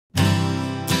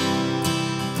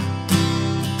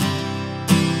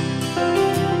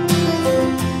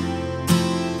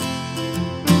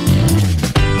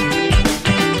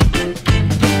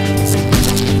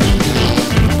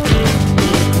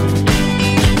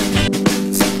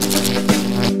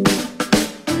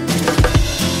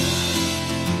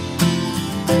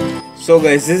So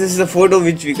guys, this is the photo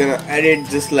which we gonna edit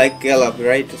just like Calop,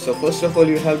 right? So first of all,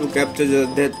 you have to capture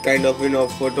that kind of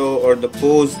photo or the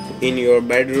pose in your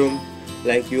bedroom,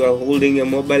 like you are holding a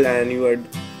mobile and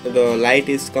the light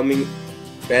is coming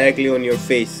directly on your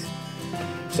face.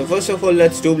 So first of all,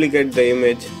 let's duplicate the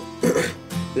image.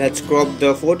 Let's crop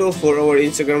the photo for our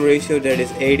Instagram ratio, that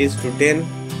is 8:10.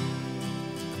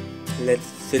 Let's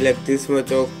select this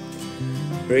much of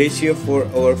ratio for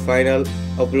our final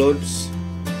uploads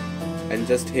and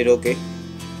just hit OK.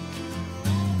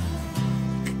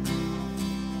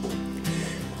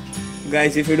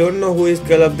 Guys, if you don't know who is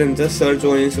Calop, then just search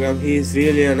on Instagram. He is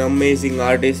really an amazing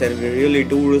artist and we really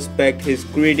do respect his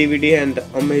creativity and the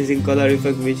amazing color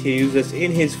effect which he uses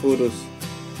in his photos.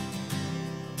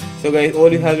 So guys,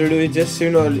 all you have to do is just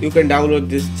you can download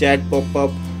this chat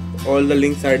pop-up. All the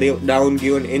links are down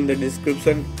given in the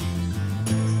description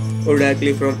or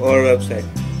directly from our website.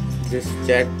 This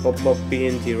chat pop-up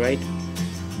PNG, right?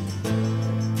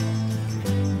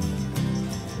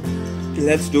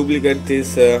 Let's duplicate this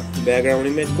background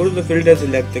image. Go to the filter,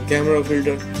 select the camera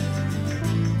filter,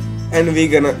 and we're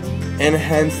gonna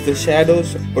enhance the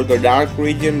shadows or the dark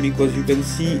region, because you can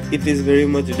see it is very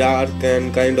much dark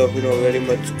and kind of very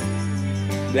much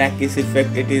blackish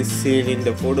effect it is seen in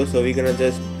the photo. So we're gonna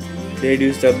just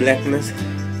reduce the blackness,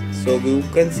 so you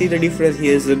can see the difference.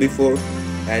 Here is the before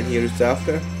and here is the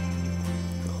after.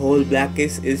 Whole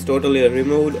blackish is totally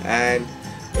removed and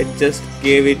it just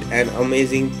gave it an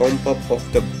amazing pump up of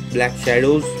the black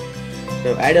shadows.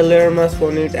 Now add a layer mask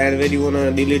on it, and when you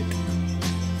wanna delete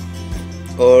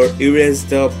or erase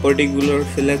the particular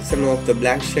selection of the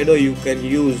black shadow, you can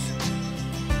use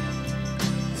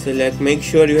make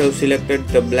sure you have selected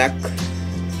the black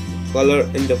color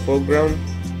in the foreground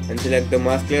and select the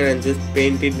mask layer and just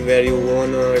paint it where you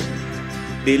wanna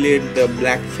delete the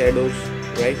black shadows,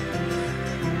 right?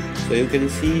 So you can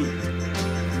see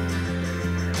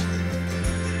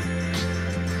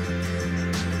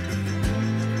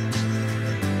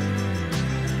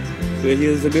so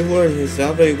here's the before and here's the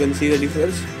after. You can see the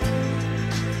difference.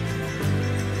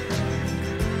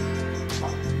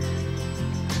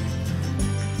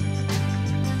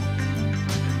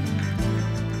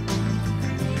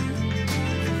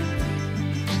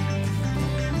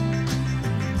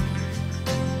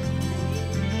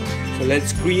 So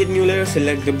let's create new layer.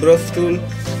 Select the brush tool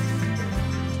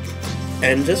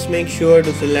and just make sure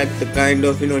to select the kind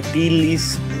of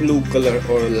tealish blue color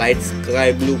or light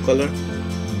sky blue color.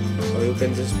 Or you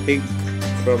can just pick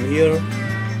from here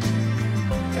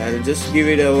and just give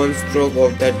it a one stroke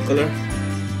of that color.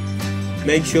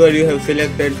 Make sure you have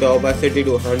selected the opacity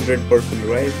to 100%,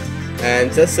 right?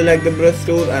 And just select the brush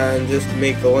tool and just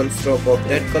make a one stroke of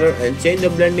that color and change the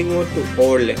blending mode to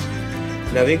overlay.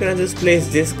 Now we're gonna just place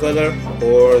this color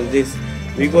or this,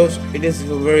 because it is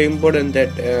very important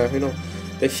that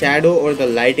the shadow or the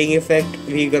lighting effect,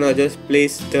 we're gonna just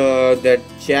place that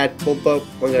chat pop-up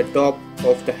on the top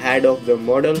of the head of the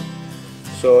model.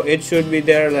 So it should be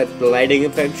there, that the lighting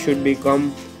effect should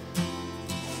become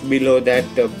below that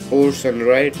portion,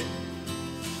 right?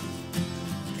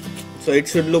 So it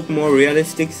should look more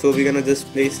realistic. So we're gonna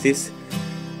just place this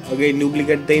again,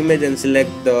 duplicate the image and select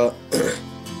the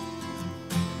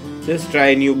just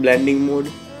try new blending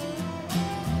mode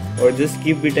or just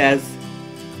keep it as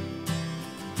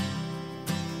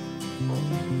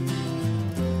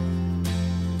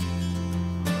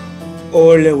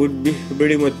overlay would be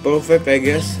pretty much perfect, I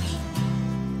guess.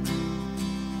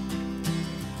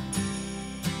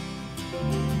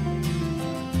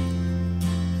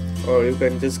 Or you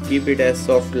can just keep it as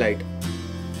soft light.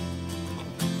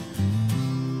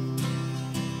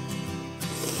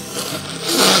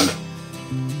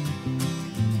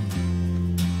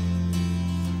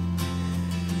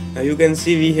 Now you can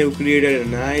see we have created a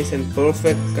nice and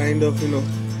perfect kind of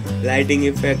lighting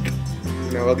effect.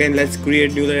 Now again, let's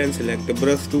create new layer and select the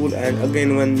brush tool, and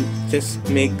again just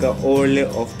make a overlay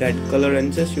of that color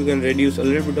and just you can reduce a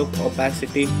little bit of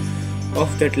opacity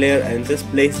of that layer and just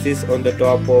place this on the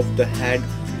top of the head,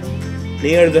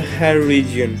 near the hair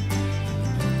region,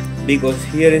 because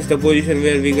here is the position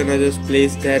where we're gonna just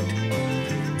place that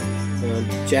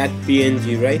chat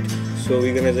PNG, right? So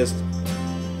we're gonna just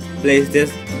place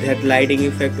that lighting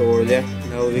effect over there.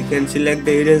 Now we can select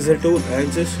the eraser tool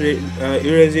and just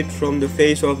erase it from the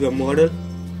face of the model,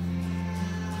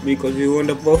 because we want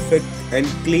a perfect and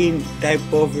clean type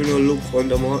of look on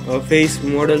the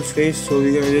model's face. So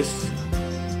we're gonna just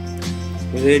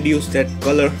reduce that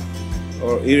color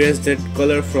or erase that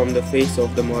color from the face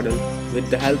of the model with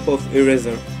the help of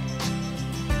eraser.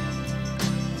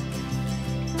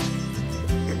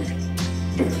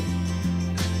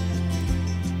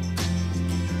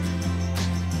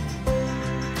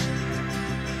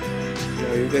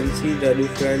 can see the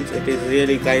difference. It is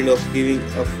really kind of giving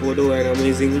a photo an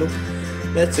amazing look.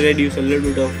 Let's reduce a little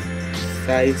bit of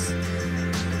size.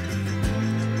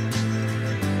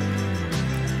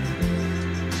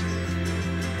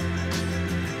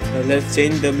 Now let's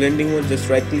change the blending mode. Just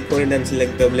right click on it and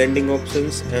select the blending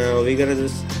options. We're gonna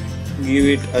just give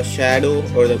it a shadow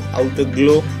or the outer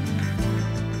glow.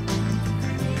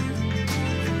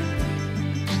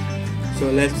 So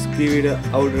let's give it an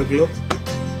outer glow.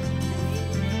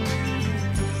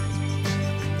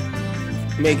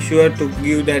 Make sure to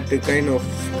give that kind of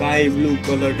sky blue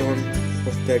color tone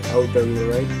of that outer glow,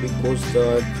 right? Because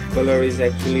the color is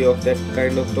actually of that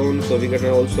kind of tone, so we can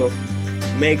also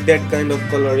make that kind of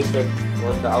color effect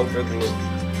on the outer glow.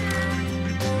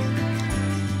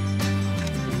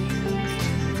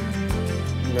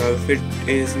 Now if it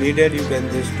is needed, you can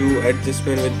just do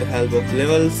adjustment with the help of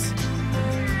levels.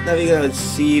 Now we can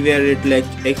see where it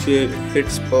actually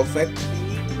fits perfect.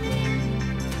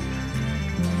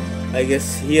 I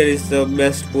guess here is the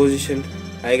best position.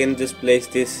 I can just place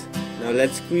this. Now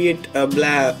let's create a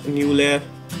new layer.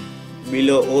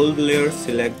 Below all the layers,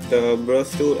 select the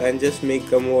brush tool and just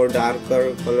make a more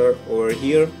darker color over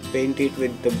here. Paint it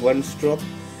with the one stroke.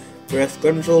 Press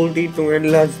Ctrl D to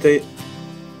enlarge that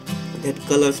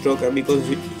color stroke, because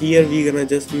here we gonna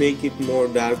just make it more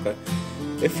darker.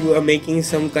 If you are making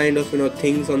some kind of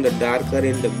things on the darker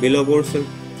in the below portion,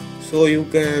 so you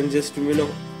can just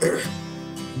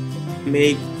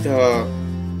make the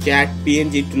chat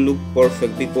PNG to look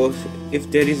perfect, because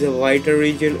if there is a whiter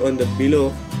region on the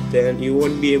below, then you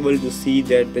won't be able to see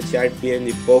that the chat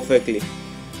PNG perfectly.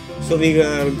 So we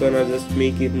are gonna just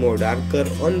make it more darker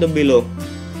on the below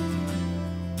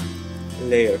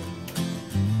layer.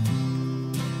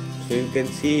 So you can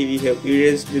see we have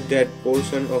erased that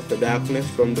portion of the darkness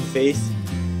from the face.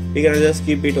 We're gonna just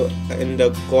keep it in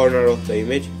the corner of the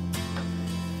image.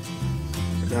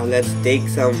 Now let's take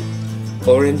some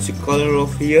orange color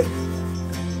of here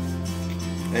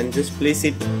and just place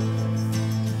it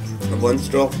one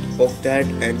stroke of that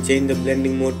and change the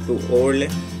blending mode to overlay.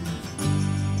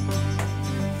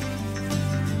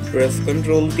 Press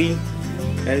Ctrl T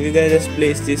and we can just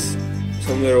place this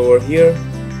somewhere over here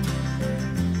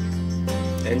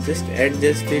and just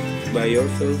adjust it by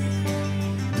yourself.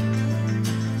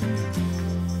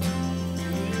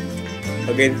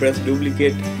 Again press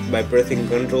duplicate by pressing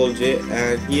Ctrl J,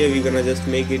 and here we're gonna just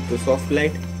make it to soft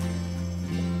light.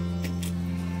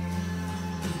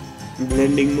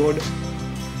 Blending mode.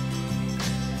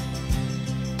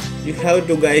 You have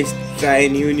to guys try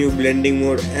new blending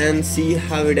mode and see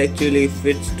how it actually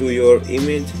fits to your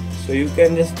image. So you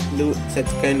can just do such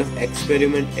kind of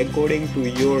experiment according to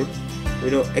your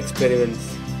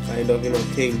experiments kind of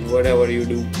thing, whatever you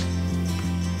do.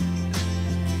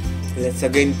 Let's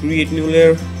again create new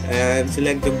layer and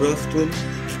select the brush tool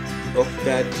of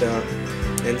that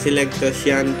and select the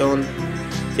cyan tone.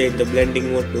 Change the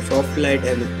blending mode to soft light,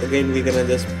 and again we're gonna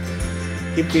just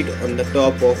keep it on the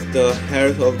top of the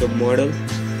hairs of the model.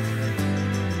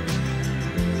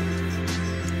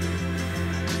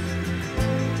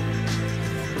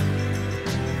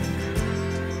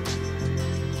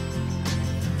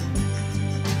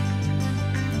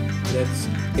 Let's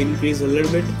increase a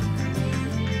little bit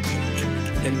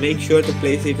and make sure to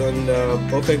place it on the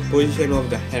perfect position of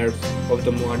the hairs of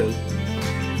the model.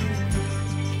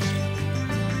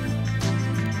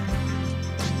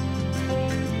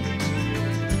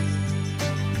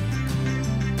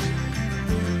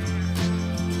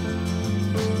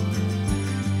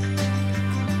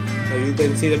 So you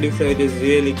can see the difference. It is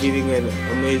really giving an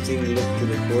amazing look to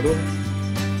the photo.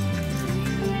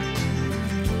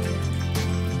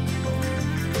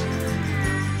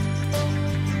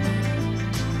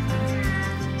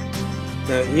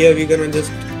 Now here we're gonna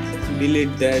just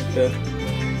delete that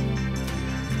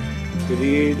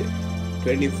read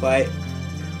 25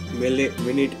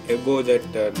 minute ago that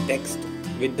text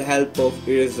with the help of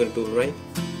eraser tool, right?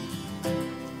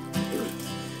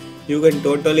 You can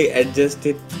totally adjust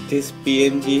this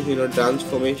PNG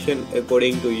transformation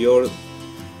according to your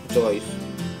choice.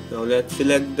 Now let's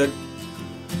select the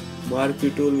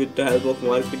marquee tool with the help of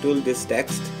marquee tool, this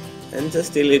text, and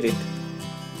just delete it.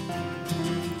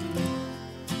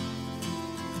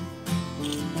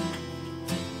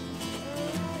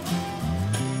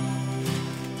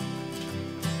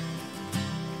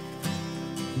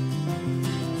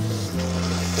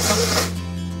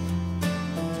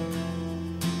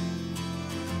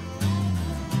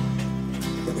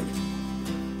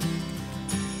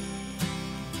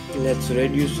 Let's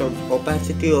reduce some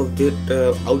opacity of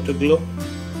that outer glow.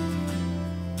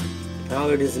 Now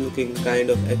it is looking kind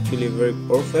of actually very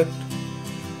perfect.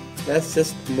 Let's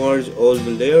just merge all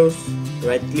the layers.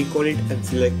 Right click on it and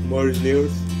select merge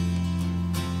layers.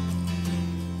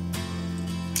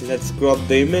 Let's crop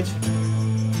the image.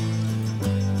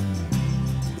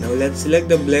 Now let's select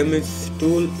the blemish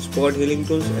tool, spot healing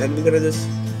tools, and we're gonna just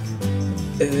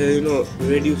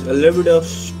reduce a little bit of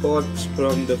spots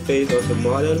from the face of the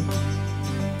model.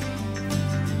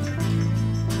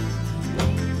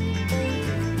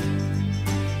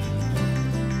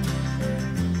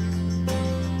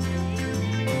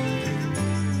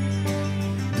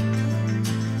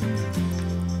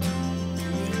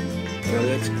 Now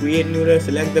let's create new layer.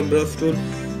 Select the brush tool.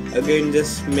 Again,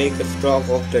 just make a stroke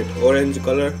of that orange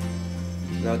color.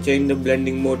 Now change the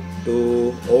blending mode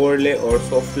to overlay or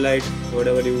soft light,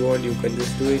 whatever you want. You can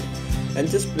just do it and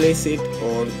just place it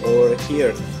on over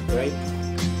here, right?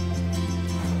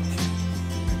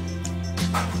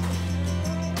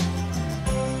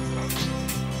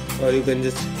 Or you can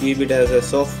just keep it as a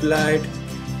soft light,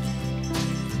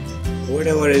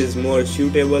 whatever is more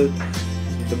suitable.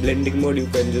 The blending mode, you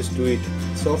can just do it.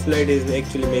 Soft light is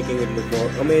actually making it look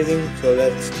more amazing, so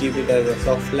let's keep it as a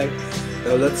soft light.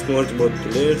 Now let's merge both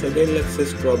the layers. Again, let's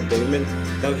just crop the image.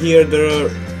 Now here there are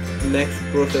next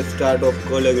process start of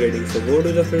color grading. So go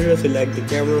to the filter, select the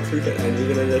camera filter, and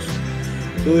we're gonna just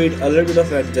do it a little bit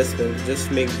of adjustment. Just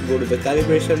go to the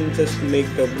calibration, just make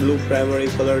the blue primary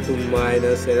color to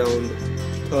minus around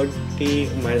 30,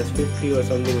 minus 50 or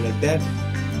something like that.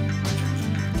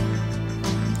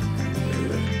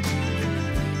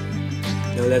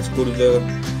 Now let's go to the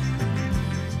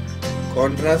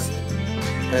contrast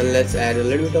and let's add a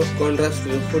little bit of contrast to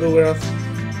the photograph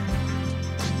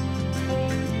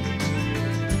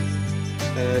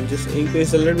and just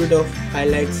increase a little bit of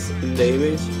highlights in the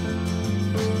image,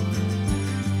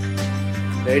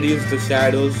 reduce the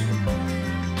shadows.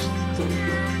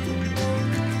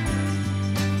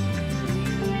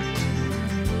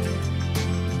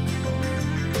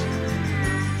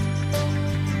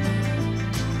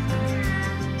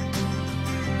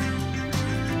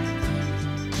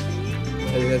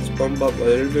 And let's pump up a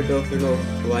little bit of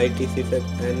whitish effect.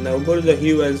 And now go to the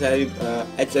hue and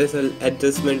HSL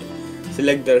adjustment,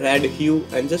 select the red hue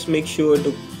and just make sure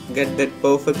to get that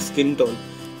perfect skin tone.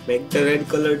 Make the red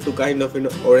color to kind of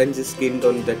orange skin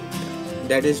tone.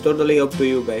 That is totally up to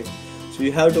you guys. So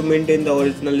you have to maintain the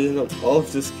originalism of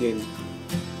the skin.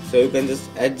 So you can just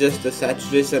adjust the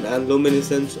saturation and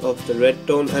luminescence of the red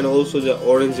tone and also the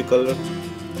orange color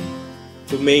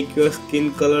to make your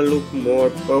skin color look more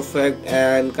perfect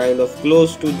and kind of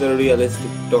close to the realistic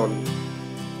tone.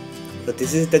 So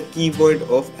this is the key point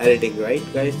of editing, right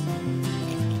guys?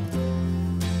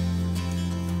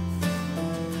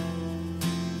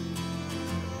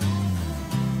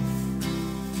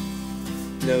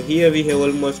 Now here we have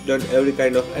almost done every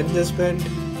kind of adjustment.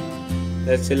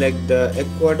 Let's select the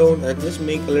aqua tone and just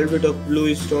make a little bit of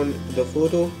bluish tone to the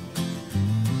photo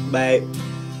by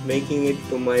making it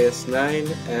to -9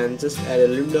 and just add a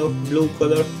little bit of blue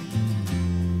color.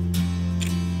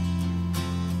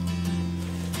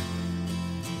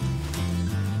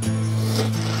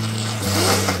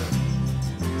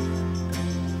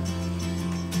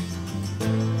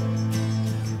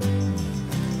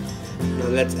 Now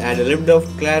let's add a little bit of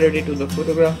clarity to the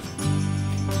photograph,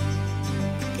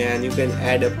 and you can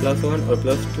add a +1 or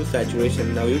 +2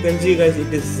 saturation. Now you can see guys,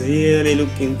 it is really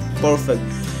looking perfect.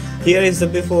 Here is the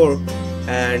before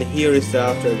and here is the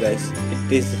after guys.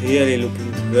 It is really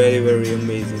looking very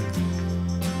amazing.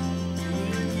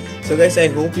 So guys, I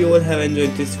hope you all have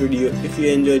enjoyed this video. If you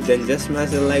enjoyed, then just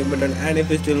smash the like button, and if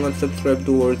you still not subscribed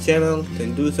to our channel, then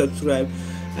do subscribe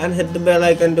and hit the bell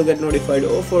icon to get notified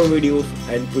of our videos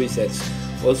and presets.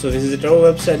 Also visit our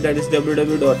website, that is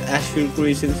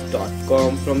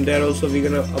www.ashvircreations.com. From there also we're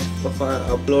gonna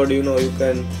upload, you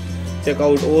can check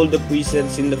out all the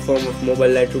presets in the form of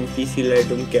mobile Lightroom, PC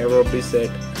Lightroom, camera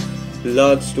preset,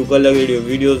 LUTs to color video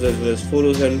videos, as well as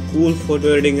photos and cool photo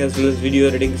editing as well as video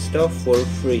editing stuff for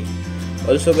free.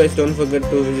 Also guys, don't forget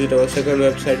to visit our second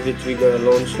website which we're gonna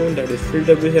launch soon, that is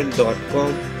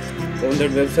filterpreset.com. On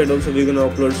that website also we're gonna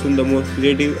upload soon the most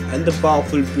creative and the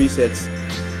powerful presets.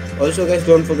 Also guys,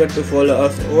 don't forget to follow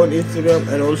us on Instagram,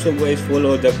 and also guys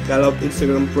follow the Calop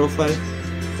Instagram profile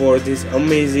for this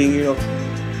amazing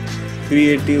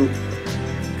creative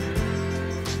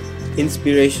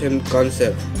inspiration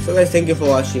concept. So guys, thank you for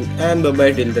watching and bye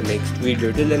bye till the next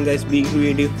video. Till then guys, be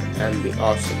creative and be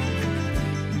awesome.